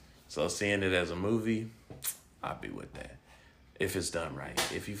games. So seeing it as a movie, I'll be with that. If it's done right.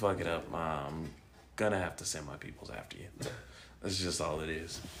 If you fuck it up, I'm gonna have to send my peoples after you. That's just all it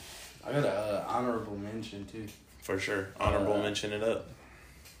is. I got a honorable mention too. For sure. Honorable mention it up.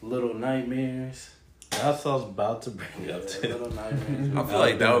 Little Nightmares. That's what I was about to bring up too. Little Nightmares. I feel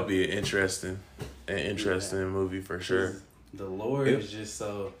like that would be an interesting movie for sure. The lore is just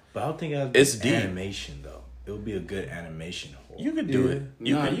so. But I don't think it's deep. Animation though. It would be a good animation horror. You could do it.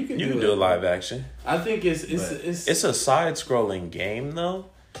 You can do do a live action. I think it's a side scrolling game though.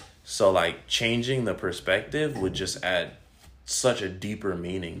 So like changing the perspective would just add such a deeper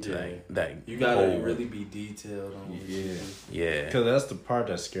meaning to that. You gotta really be detailed on what you do. Yeah. Because that's the part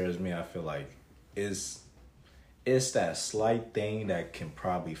that scares me. I feel like it's that slight thing that can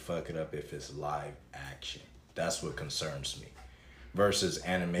probably fuck it up if it's live action. That's what concerns me. Versus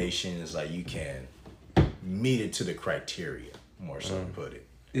animation is like you can meet it to the criteria, more so to put it.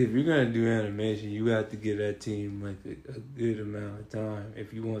 If you're gonna do animation, you have to give that team like a good amount of time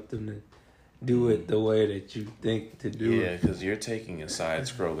if you want them to do it the way that you think to do it. Yeah, because you're taking a side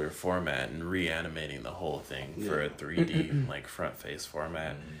scroller format and reanimating the whole thing for a 3D like front face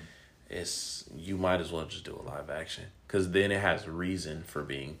format. You might as well just do a live action because then it has reason for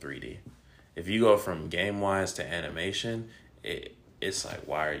being 3D. If you go from game wise to animation, it's like,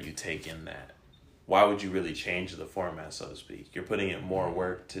 why are you taking that? Why would you really change the format, so to speak? You're putting in more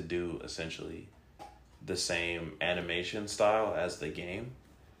work to do essentially the same animation style as the game,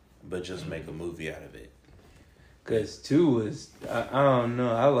 but just make a movie out of it. Cause 2 was I don't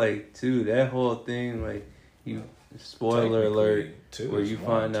know. I like 2. That whole thing, like you spoiler alert, Two where is you one,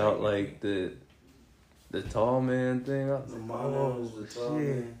 find out technically. like the tall man thing. I was The like, mono oh is the tall shit.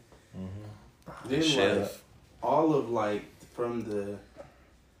 man. Mm-hmm. Then Chef. like all of like from the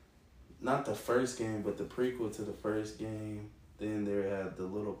not the first game but the prequel to the first game. Then they had the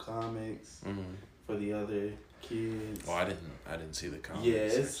little comics Mm-hmm. for the other kids. Oh, I didn't see the comics. Yeah,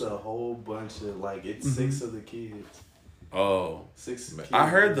 it's section. a whole bunch of like it's Mhm. 6 of the kids. Oh, 6 kids. I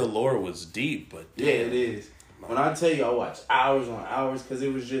heard the lore was deep, but Yeah, it is. When I tell you, I watched hours on hours because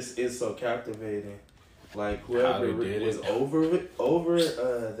it's so captivating. Like whoever How they did was it. over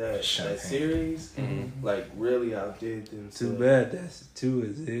that Champagne. series, Mhm. like really outdid themselves. Too bad that's 2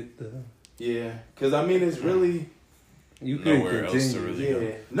 is it though. Yeah, because I mean it's really You could Nowhere else to continue. really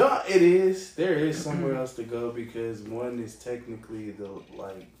yeah. go. No, it is. There is somewhere else to go because 1 is technically the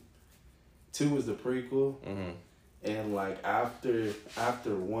like 2 is the prequel, Mm-hmm. and like after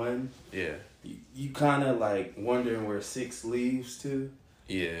 1, Yeah. you kind of like wondering where 6 leaves to.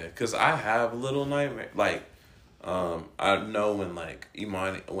 Yeah, cause I have Little Nightmare. Like, I know when like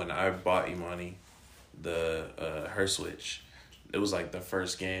when I bought Imani, her Switch, it was like the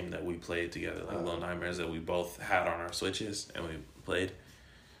first game that we played together, like Little Nightmares that we both had on our Switches and we played.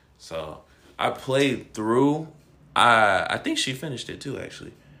 So I played through. I think she finished it too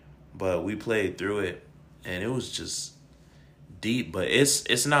actually, but we played through it and it was just deep. But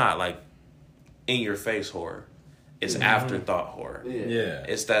it's not like in your face horror. It's afterthought horror. Yeah.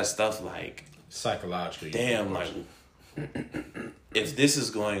 It's that stuff like, Psychologically. damn, like, if this is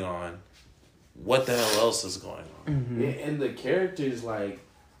going on, what the hell else is going on? Yeah, and the characters like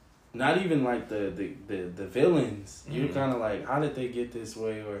not even like the villains. You're kind of like, how did they get this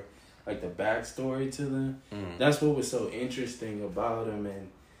way, or like the backstory to them. That's what was so interesting about them, and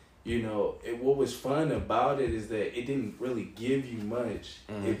you know, what was fun about it is that it didn't really give you much.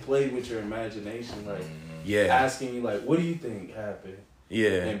 It played with your imagination, like Yeah, asking you like, what do you think happened?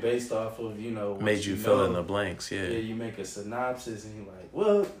 yeah. And based off of, you know, what Made you fill know, in the blanks, yeah, yeah. you make a synopsis and you're like,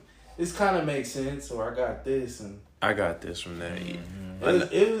 well, this kind of makes sense, or I got this, and I got this from there.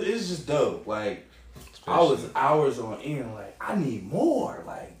 it's just dope. Like, I was hours on end, like, I need more,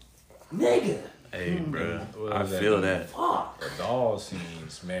 like, nigga, Hey, bro, What I was that feel movie? that. fuck. The doll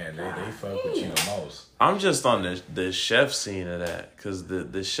scenes, man, they fuck with you the most. I'm just on the chef scene of that, because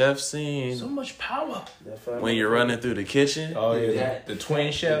the chef scene, So much power. when you're running through the kitchen, Oh yeah, That- the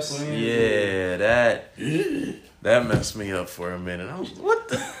twin chefs. twin- yeah, that messed me up for a minute. I was, what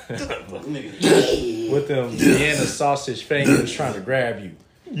the? Nigga. With them Vienna sausage fingers trying to grab you.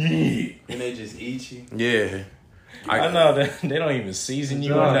 And they just eat you. Yeah. I know that they don't even season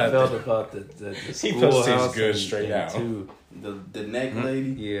you or I felt nothing. about the He schoolhouse puts his good and- straight and out. too. The neck lady.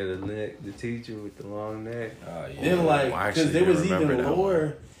 Yeah, the teacher with the long neck. Oh yeah. Then like, I actually because there was didn't remember even that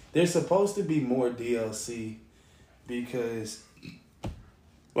lore. There's supposed to be more DLC because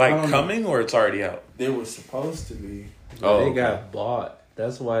Like I don't coming or it's already out? there was supposed to be. Oh, They okay. got bought.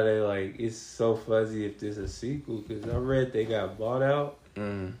 That's why they like it's so fuzzy if there's a sequel because I read they got bought out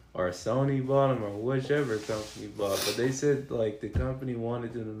or Sony bought them or whichever company bought. But they said like the company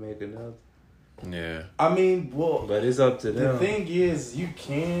wanted them to make another. Yeah. I mean, well, But it's up to the them. thing is, you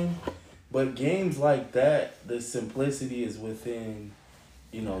can, but games like that, the simplicity is within,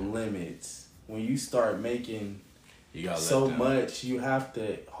 you know, limits. When you start making You gotta so let them. much, you have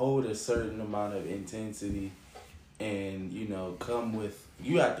to hold a certain amount of intensity, and you know,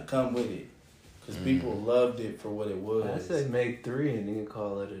 you have to come with it, because people loved it for what it was. I say make 3 and then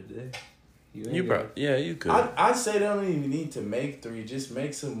call it a day. ain't You gotta- yeah, you could. I say they don't even need to make 3. Just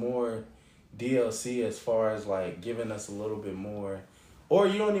make some more DLC as far as like giving us a little bit more. Or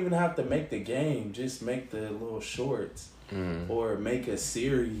you don't even have to make the game. Just make the little shorts. Or make a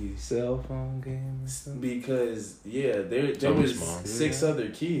series. cell phone game or something. Because, yeah, there Something was small. 6 other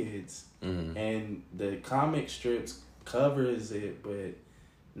kids. Mhm. And the comic strips covers it, but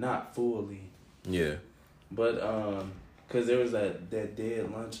not fully. Yeah. But, because there was that dead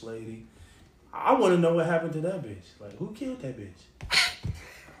lunch lady. I want to know what happened to that bitch. Like, who killed that bitch?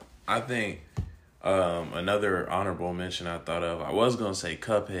 I think another honorable mention I thought of, I was going to say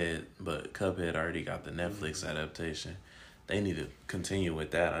Cuphead, but Cuphead already got the Netflix adaptation. They need to continue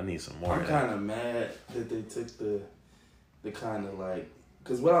with that. I need some more I'm of that. kind of mad that they took the kind of like,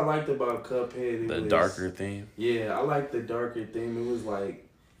 because what I liked about Cuphead, The was, darker theme. Yeah, I like the darker theme. It was like,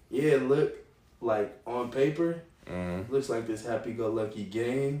 yeah, it looked like on paper, looks like this happy-go-lucky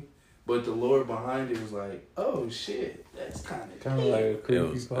game, but the lore behind it was like, oh shit, that's kind Kind of like a It creepy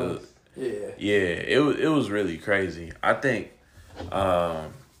was, pasta. yeah. yeah, it was really crazy. I think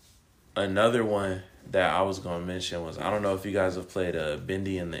another one that I was gonna mention was, I don't know if you guys have played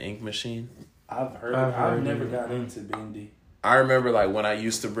Bendy and the Ink Machine. I've never got into Bendy. I remember like when I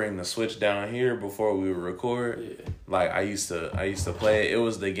used to bring the Switch down here before we would record. Yeah. Like I used to play it. It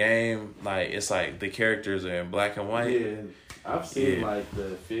was the game. Like it's like the characters are in black and white. Yeah, I've seen like the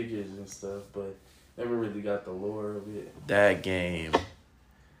figures and stuff, but never really got the lore of it. That game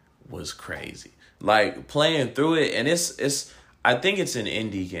was crazy. Like playing through it, and it's. I think it's an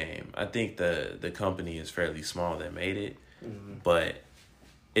indie game. I think the company is fairly small that made it, but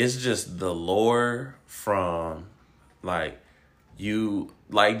it's just the lore from like you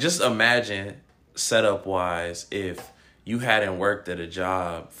like just imagine setup wise if you hadn't worked at a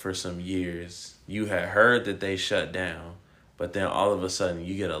job for some years, you had heard that they shut down, but then all of a sudden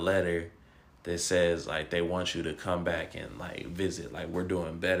you get a letter that says like they want you to come back and like visit, like we're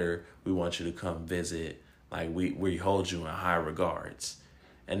doing better, we want you to come visit, like we hold you in high regards.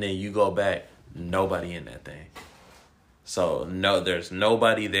 And then you go back, nobody in that thing. So no, there's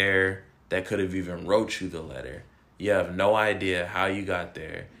nobody there that could have even wrote you the letter. You have no idea how you got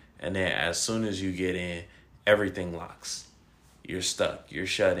there. And then as soon as you get in, everything locks. You're stuck. You're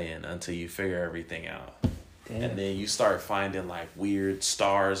shut in until you figure everything out. Damn. And then you start finding like weird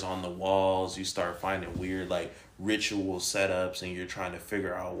stars on the walls. You start finding weird like ritual setups, and you're trying to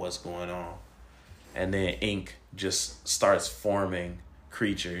figure out what's going on. And then ink just starts forming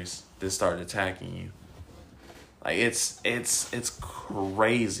creatures that start attacking you. Like it's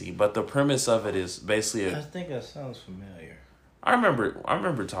crazy, but the premise of it is basically I think that sounds familiar. I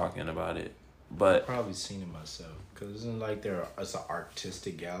remember talking about it, but I've probably seen it myself, because isn't like it's an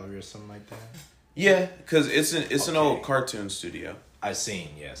artistic gallery or something like that. yeah, because it's an old cartoon studio. I seen,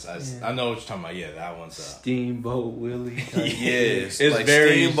 yes, I know what you're talking about. Yeah, that one's Steamboat Willie. Yes, it's like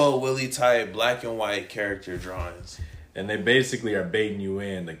very Steamboat Willie type black and white character drawings. And they basically are baiting you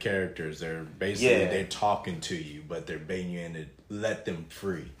in, the characters. They're basically, they're talking to you, but they're baiting you in to let them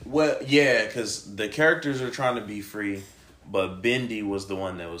free. Well, yeah, because the characters are trying to be free, but Bendy was the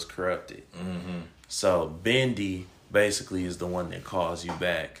one that was corrupted. Mm-hmm. So Bendy basically is the one that calls you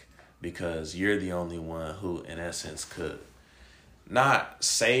back because you're the only one who, in essence, could not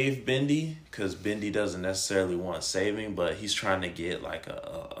save Bendy, because Bendy doesn't necessarily want saving, but he's trying to get like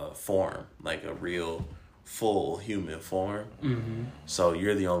a form, like a real full human form. Mm-hmm. So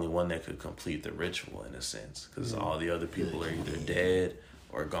you're the only one that could complete the ritual in a sense, because all the other people are either dead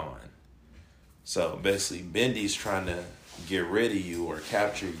or gone. So basically Bendy's trying to get rid of you or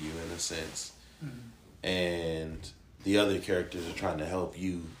capture you in a sense. Mm-hmm. And the other characters are trying to help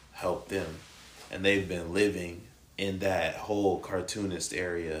you help them. And they've been living in that whole cartoonist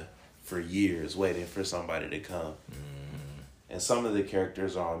area for years, waiting for somebody to come. And some of the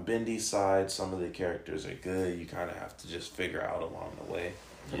characters are on Bendy's side. Some of the characters are good. You kind of have to just figure out along the way.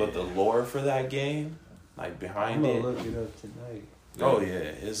 Yeah. But the lore for that game, like behind I'm gonna look it up tonight. Oh yeah,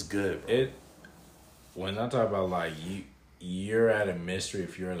 it's good, bro. When I talk about like you're at a mystery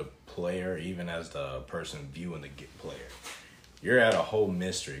if you're the player, even as the person viewing the player, you're at a whole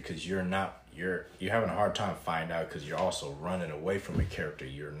mystery because you're having a hard time finding out, because you're also running away from a character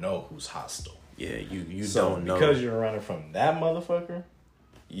you know who's hostile. Yeah, you don't know. Because you're running from that motherfucker,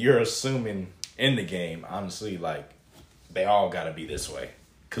 you're assuming in the game, honestly, like, they all gotta be this way.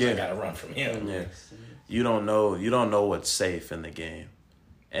 Because I gotta run from him. Yeah. You don't know what's safe in the game.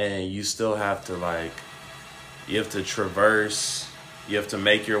 And you still have to, like, you have to traverse, you have to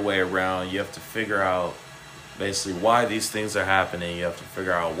make your way around, you have to figure out basically why these things are happening, you have to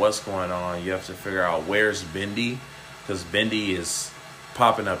figure out what's going on, you have to figure out where's Bendy, because Bendy is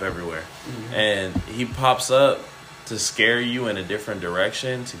popping up everywhere. Mm-hmm. And he pops up to scare you in a different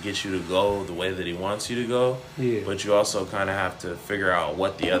direction, to get you to go the way that he wants you to go. Yeah. But you also kind of have to figure out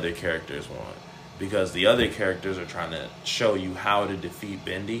what the other characters want, because the other characters are trying to show you how to defeat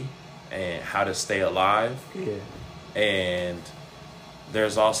Bendy and how to stay alive. Yeah. And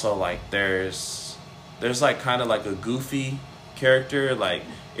there's also like there's like kind of like a goofy character, like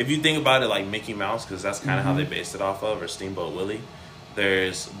if you think about it like Mickey Mouse, because that's kind of how they based it off of, or Steamboat Willie.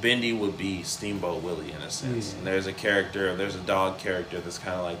 There's Bendy would be Steamboat Willie in a sense. And there's a dog character that's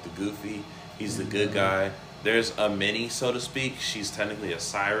kind of like the Goofy. He's the good guy. There's a Minnie, so to speak. She's technically a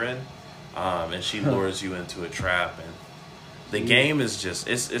siren, and she lures you into a trap. And the game is just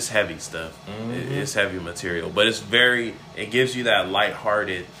it's heavy stuff. Mm-hmm. It's heavy material, but it gives you that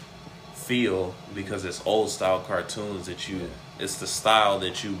lighthearted feel because it's old style cartoons that it's the style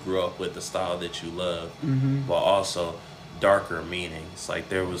that you grew up with, the style that you love, but also darker meanings. Like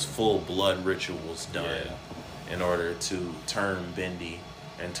there was full blood rituals done in order to turn Bendy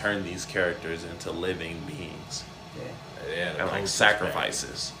and turn these characters into living beings. Yeah. Yeah, and like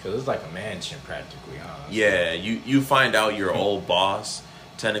sacrifices. Because it's like a mansion practically, huh? Yeah, you find out your old boss,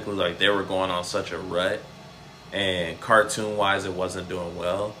 technically, like, they were going on such a rut, and cartoon-wise, it wasn't doing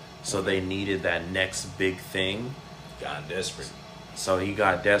well, so they needed that next big thing. Got desperate. So he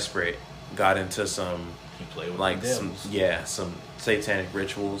got desperate, got into some, He played with like, the devils. some satanic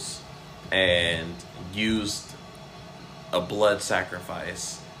rituals, and used a blood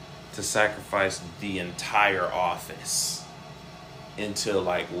sacrifice to sacrifice the entire office into,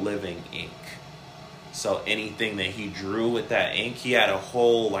 like, living ink. So anything that he drew with that ink, he had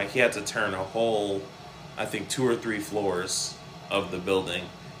to turn a whole, I think 2 or 3 floors of the building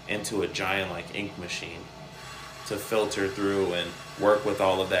into a giant, like, ink machine to filter through and work with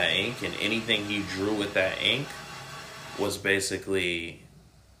all of that ink. And anything he drew with that ink was basically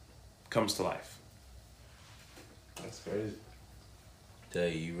comes to life. That's crazy. Tell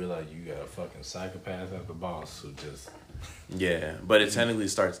you realize you got a fucking psychopath at the boss who just... Yeah, but it technically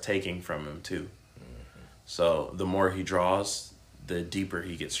starts taking from him too. So the more he draws, the deeper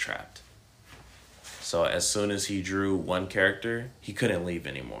he gets trapped. So as soon as he drew one character, he couldn't leave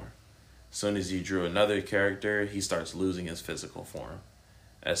anymore. As soon as he drew another character, he starts losing his physical form.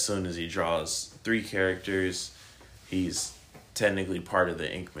 As soon as he draws 3 characters, he's technically part of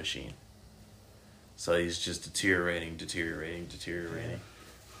the ink machine. So he's just deteriorating.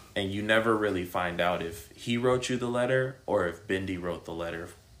 And you never really find out if he wrote you the letter or if Bendy wrote the letter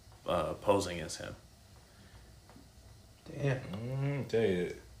posing as him. Damn. Tell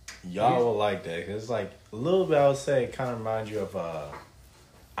you, y'all will like that. Cause it's like a little bit, I would say, it kind of reminds you of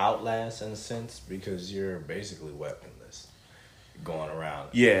Outlast in a sense, because you're basically weaponless, going around,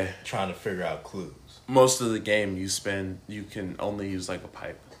 Yeah. trying to figure out clues. Most of the game you can only use like a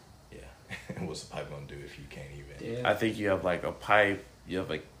pipe. Yeah, what's the pipe gonna do if you can't even? Yeah. I think you have like a pipe, you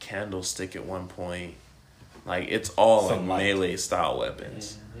have a candlestick at one point. Like, it's all Some like light. melee style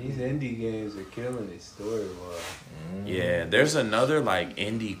weapons. These indie games are killing it story-wise. Yeah, there's another like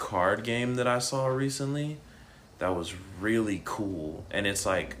indie card game that I saw recently that was really cool. And it's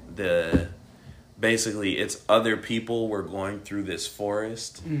like basically it's other people were going through this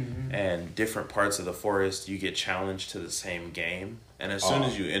forest, and different parts of the forest you get challenged to the same game. And as soon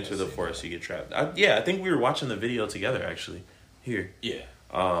as you enter the forest, you get trapped. I think we were watching the video together actually here. Yeah.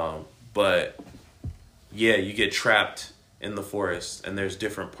 But yeah, you get trapped in the forest, and there's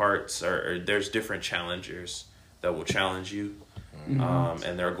different parts or there's different challengers that will challenge you.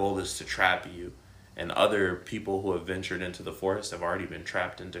 And their goal is to trap you. And other people who have ventured into the forest have already been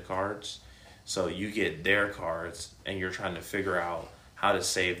trapped into cards. So you get their cards, and you're trying to figure out how to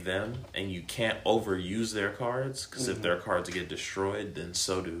save them. And you can't overuse their cards, because if their cards get destroyed, then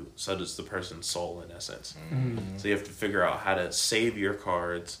so does the person's soul, in essence. So you have to figure out how to save your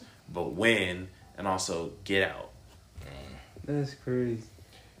cards, but win, and also get out. That's crazy.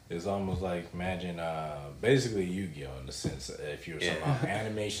 It's almost like, imagine, basically Yu-Gi-Oh! In the sense that if you're talking about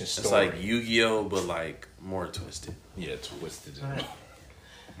animation story. It's like Yu-Gi-Oh! But like more twisted. Yeah, twisted.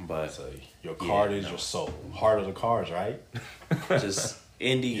 But So your card is your soul. Heart of the cards, right? just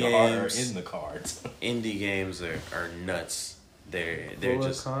indie Your heart are games. in the cards. Indie games are nuts. They're Full of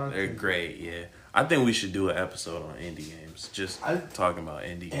just content. they're great. Yeah, I think we should do an episode on indie games. Just talking about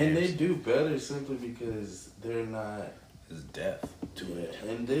indie games. And they do better simply because they're not It's death to it.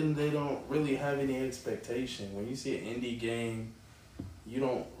 And then they don't really have any expectation. When you see an indie game, you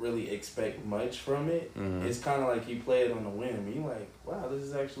don't really expect much from it. It's kind of like you play it on a whim. You're like, wow, this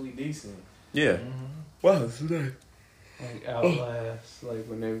is actually decent. Yeah. Wow, this is nice. Like Outlast, like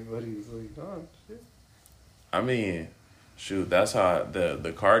when everybody was like, oh, shit. I mean, shoot, that's how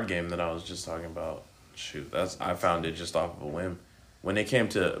the card game that I was just talking about. Shoot, I found it just off of a whim. When it came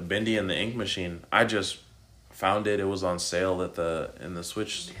to Bendy and the Ink Machine, I just found it. It was on sale in the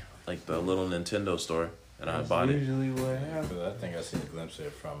Switch, like the little Nintendo store, and I bought it. Usually what happens. Because I think I seen a glimpse of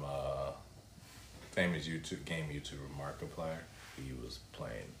it from famous game YouTuber Markiplier. He was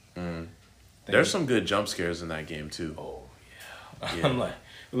playing. There's some good jump scares in that game too. Oh yeah. Yeah. I'm like,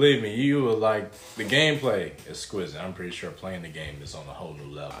 believe me, you were like the gameplay exquisite. I'm pretty sure playing the game is on a whole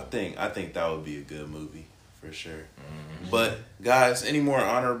new level. I think that would be a good movie for sure. But guys, any more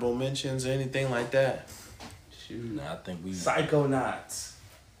honorable mentions or anything like that? Shoot. Nah, I think we Psychonauts.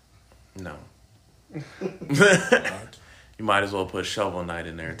 No. You might as well put Shovel Knight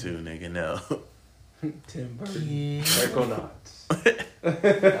in there too, nigga. No. Tim Burton. Psychonauts.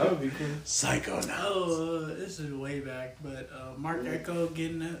 That would be cool. Psychonauts. Oh, this is way back, but Mark Echo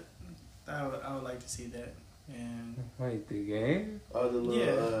getting it. I would like to see that. And Wait, the game? All the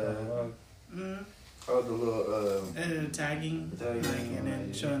little, all the little, and tagging, Tagging, like, and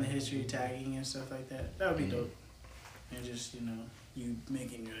then showing the history of tagging and stuff like that. That would be dope. and just you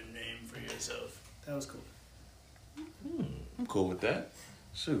making your name for yourself. That was cool. I'm cool with that.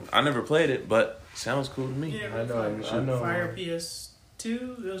 Shoot, I never played it, but sounds cool to me. Yeah, I know. Fire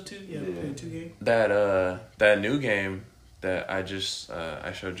PS2. Those two. Yeah, Yeah. 2 games. That new game that I just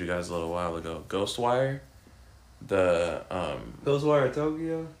I showed you guys a little while ago, Ghostwire. The Ghostwire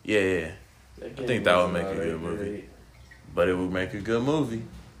Tokyo. yeah. I think that would make a good movie. But it would make a good movie.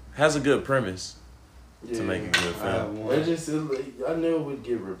 Has a good premise to make a good film. I knew it would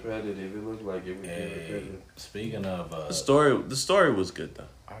get repetitive. It looked like it would get repetitive. Speaking of The story was good though.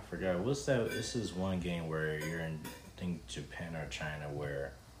 I forgot what's that. This is one game where you're in, I think, Japan or China,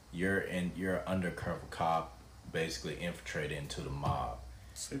 where you're an undercover cop, basically infiltrated into the mob.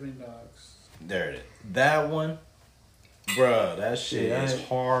 Sleeping Dogs. There it is. That one, bruh, that shit Yeah, is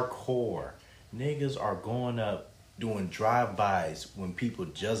hardcore. Niggas are going up doing drive-bys when people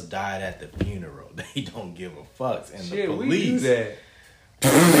just died at the funeral. They don't give a fuck. And Shit, the we do police. that.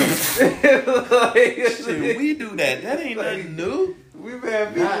 Shit, we do that. That ain't nothing new. We've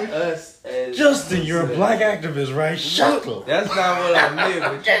had Not people. us as Justin, you're a black activist, right? Shut up. That's not what I meant,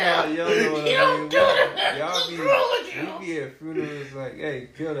 but y'all know what I mean. Y'all be at funerals like, hey,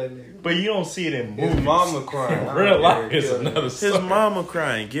 kill that nigga. But you don't see it in movies. His mama crying. I Real don't life care, is kill that another nigga. His story. mama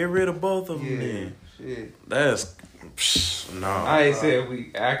crying. Get rid of both of them Yeah, then. shit. That's no. I ain't said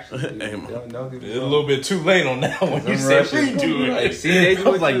we actually. Hey, don't get me It's a wrong. little bit too late on that one. You I'm said rushing. redo it. Like, see, they do I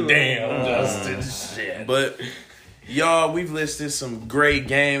was it like, too. damn, Justin, shit. But y'all, we've listed some great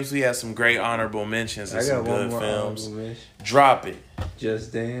games. We had some great honorable mentions and I some got one good more films. honorable mention. Drop it.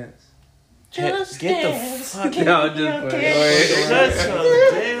 Just Dance. Get the fuck No, I'm just playing. Shut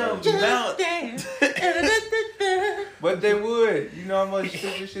your damn mouth. But they would. You know how much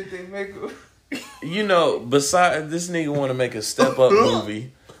stupid shit they make? You know, besides this nigga want to make a step up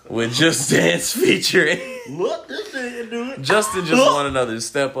movie with Just Dance featuring Look, this nigga doing. Justin. Just want another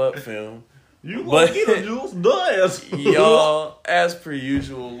step up film. You But- gonna get a juice dance. Y'all, as per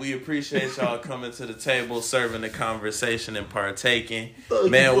usual, we appreciate y'all coming to the table, serving the conversation and partaking.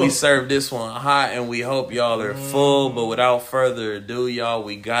 Man, we served this one hot and we hope y'all are full. But without further ado, y'all,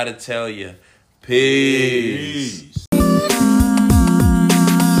 we gotta tell you, peace.